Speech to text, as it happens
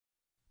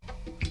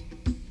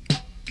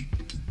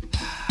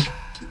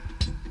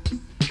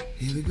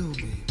Here we go,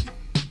 baby.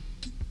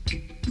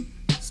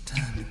 It's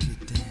time to get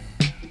down.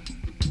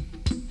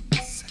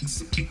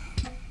 Sexy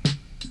love.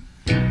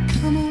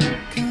 Come on,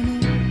 come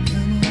on,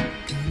 come on,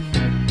 come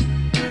on.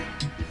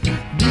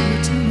 Do it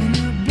to me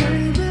now,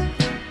 baby.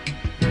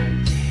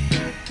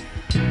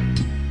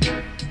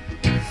 Yeah.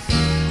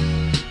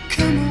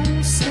 Come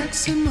on,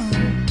 sexy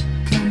mama.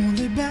 Come on,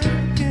 lay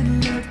back and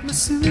let me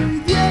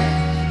soothe ya.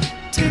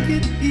 Take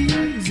it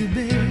easy,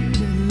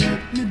 baby.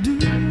 Let me do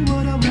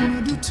what I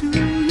wanna do to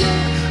you.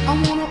 I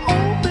wanna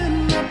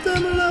open up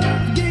them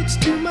love gates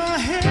to my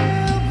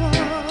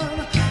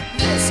heaven.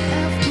 This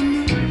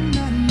afternoon,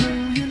 I know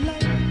you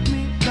like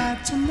me. By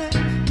tonight,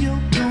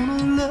 you're gonna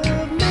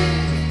love me.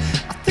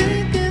 I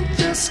think in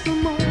just a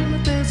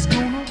moment there's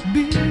gonna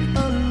be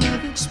a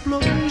love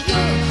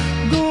explosion.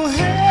 Go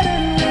ahead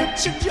and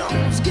let your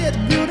Jones get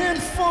good and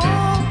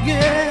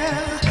funky.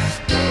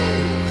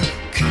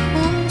 Come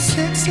on,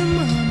 sexy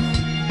mama,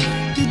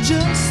 you're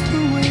just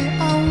the way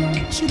I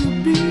want you to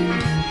be.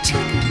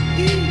 Take it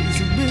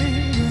easy,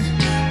 baby.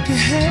 Go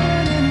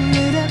ahead and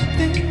lay that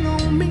thing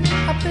on me.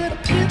 I better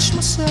pinch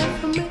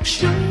myself and make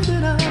sure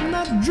that I'm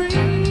not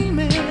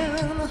dreaming.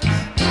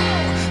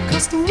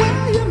 Cause the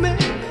way you make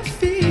me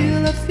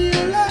feel, I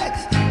feel like,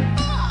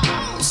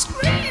 oh,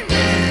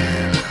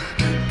 screaming.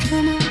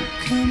 Come on,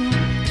 come on,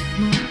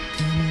 come on,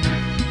 come on.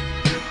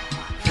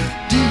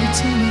 Do it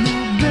to me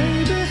now,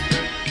 baby.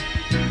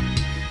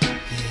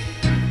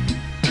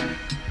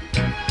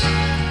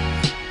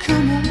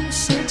 Come on,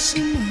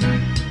 sexy mama.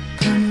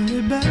 Come on,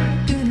 lay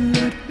back and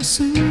let me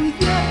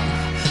soothe ya.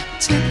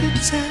 Take your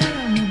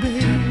time,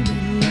 baby.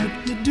 Let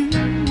me do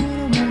what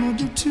I wanna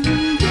do to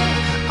ya.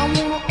 I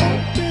wanna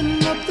open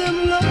up them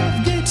love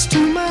gates to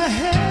my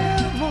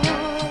heaven.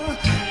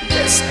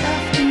 This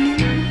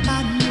afternoon, I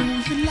know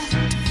you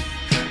liked me,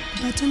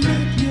 but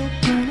tonight you're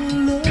gonna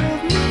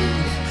love me.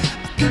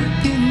 I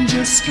think in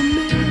just a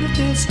minute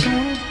there's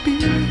gonna be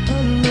a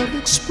love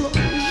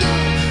explosion.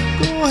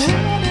 Go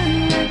ahead and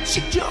let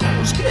your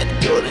jaws get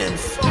good and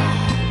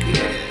funky.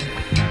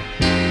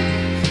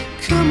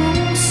 Come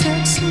on,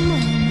 sexy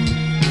mama,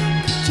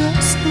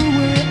 just the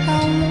way I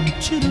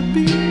want you to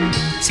be.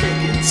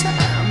 Take your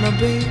time, my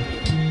baby.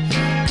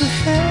 Go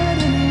ahead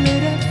and lay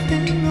that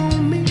thing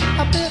on me.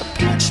 I better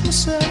pinch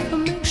myself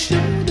and make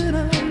sure that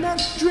I'm not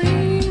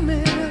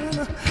dreaming.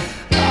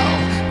 Oh,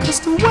 cause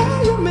the way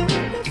you make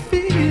me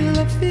feel,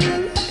 I feel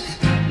like,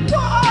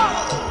 whoa,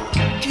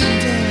 get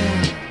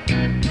down.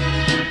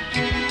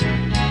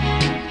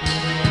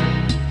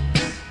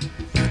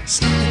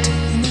 Slow it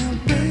down now,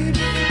 baby.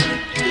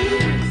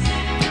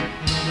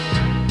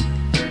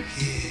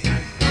 Yeah.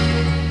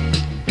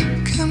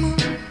 Come on,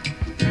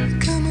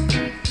 come on,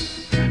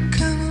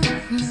 come on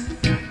now.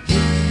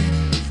 Yeah.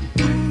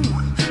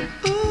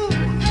 Ooh, ooh,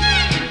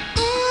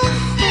 ooh,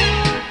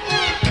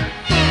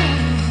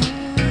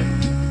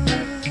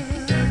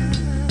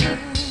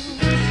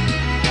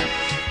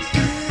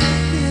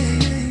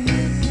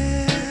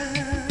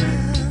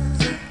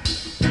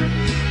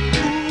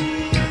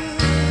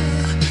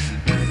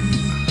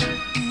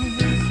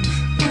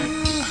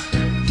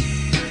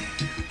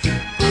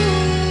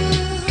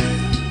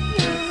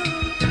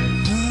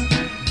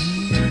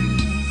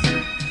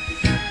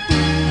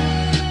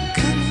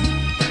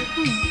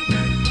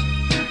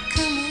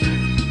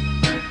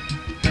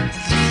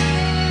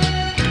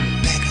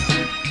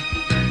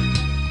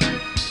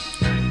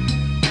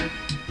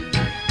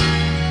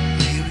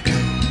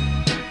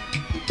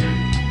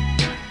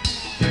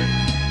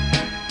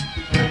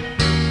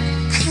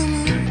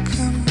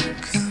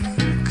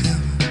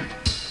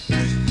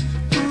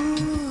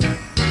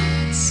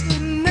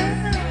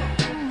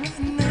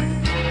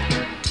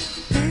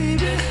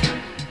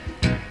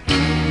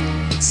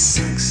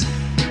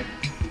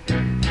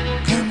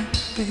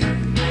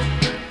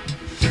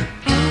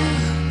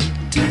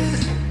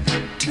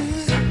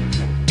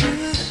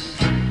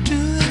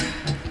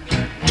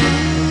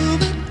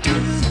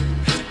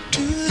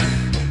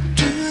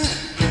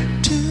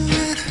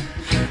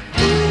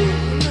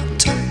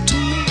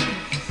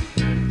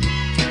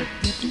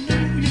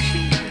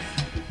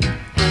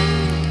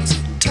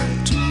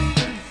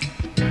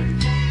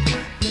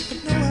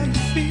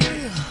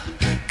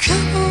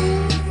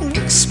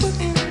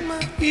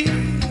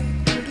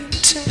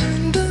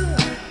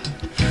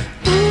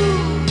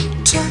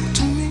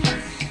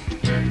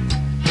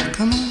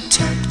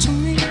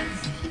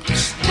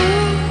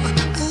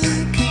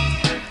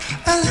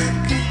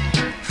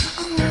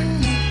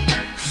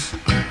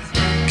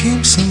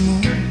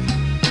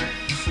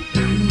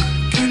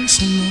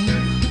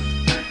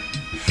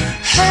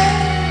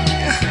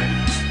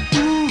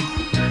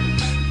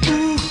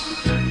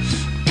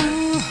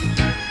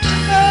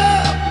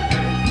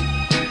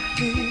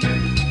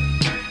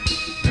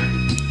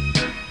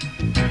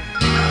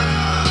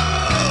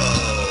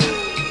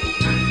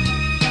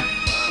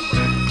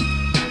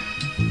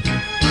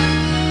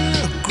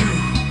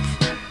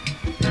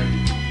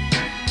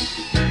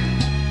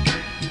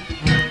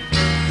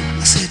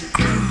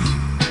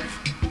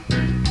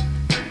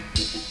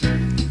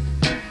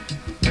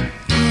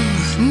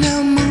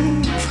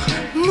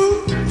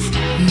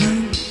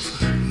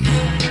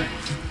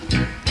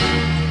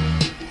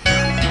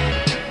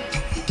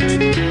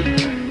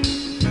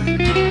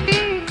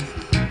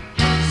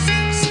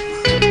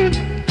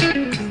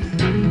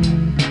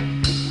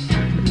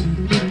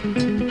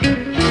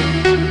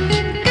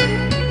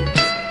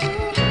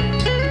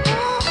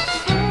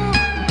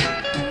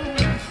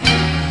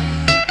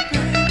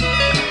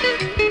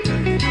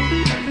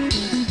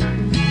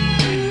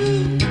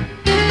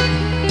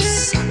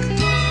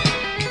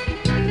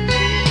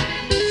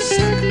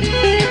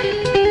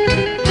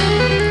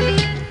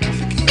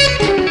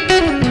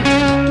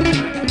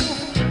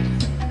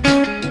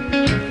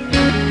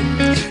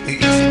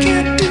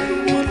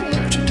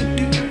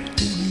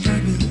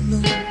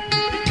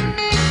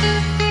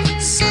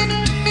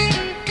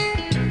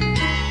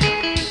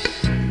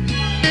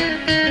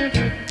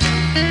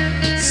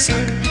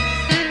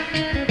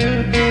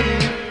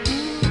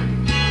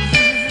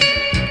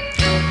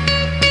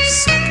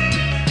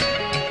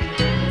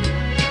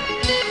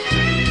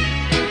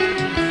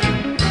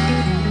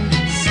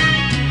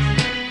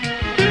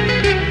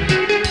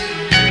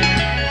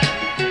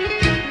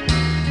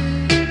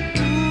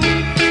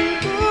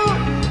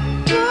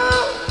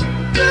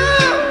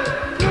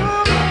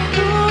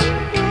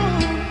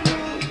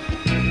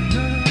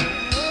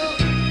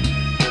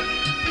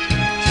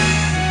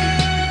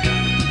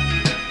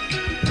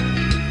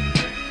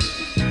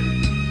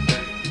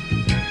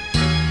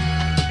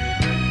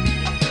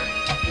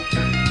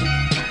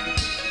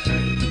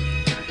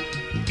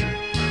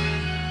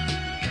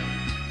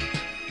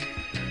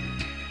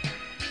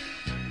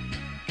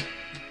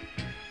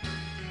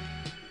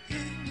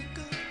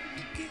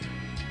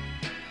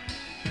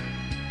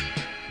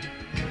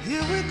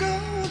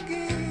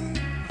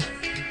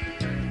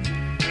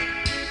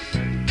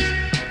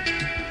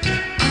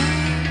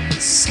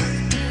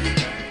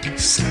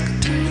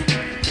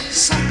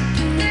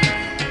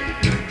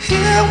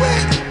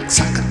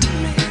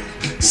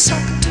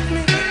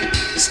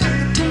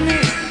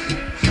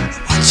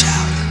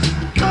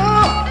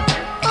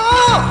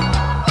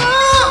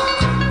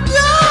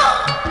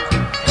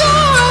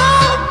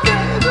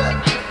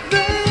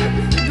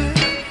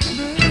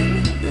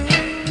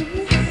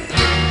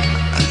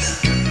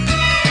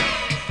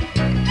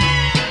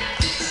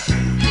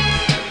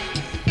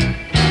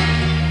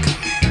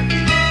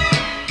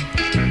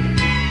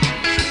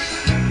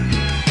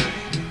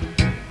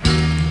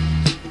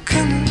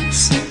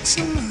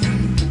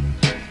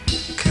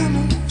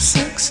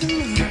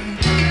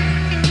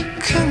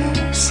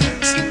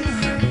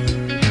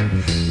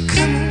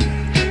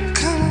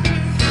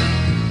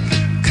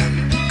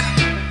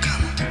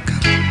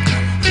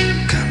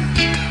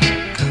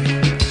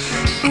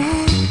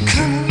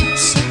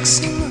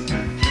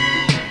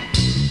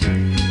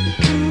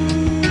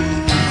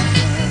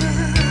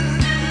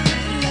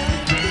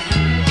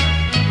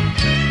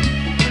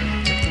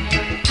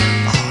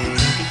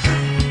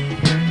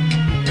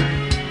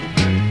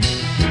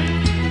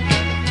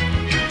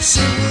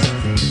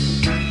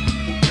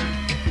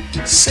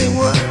 Say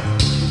what?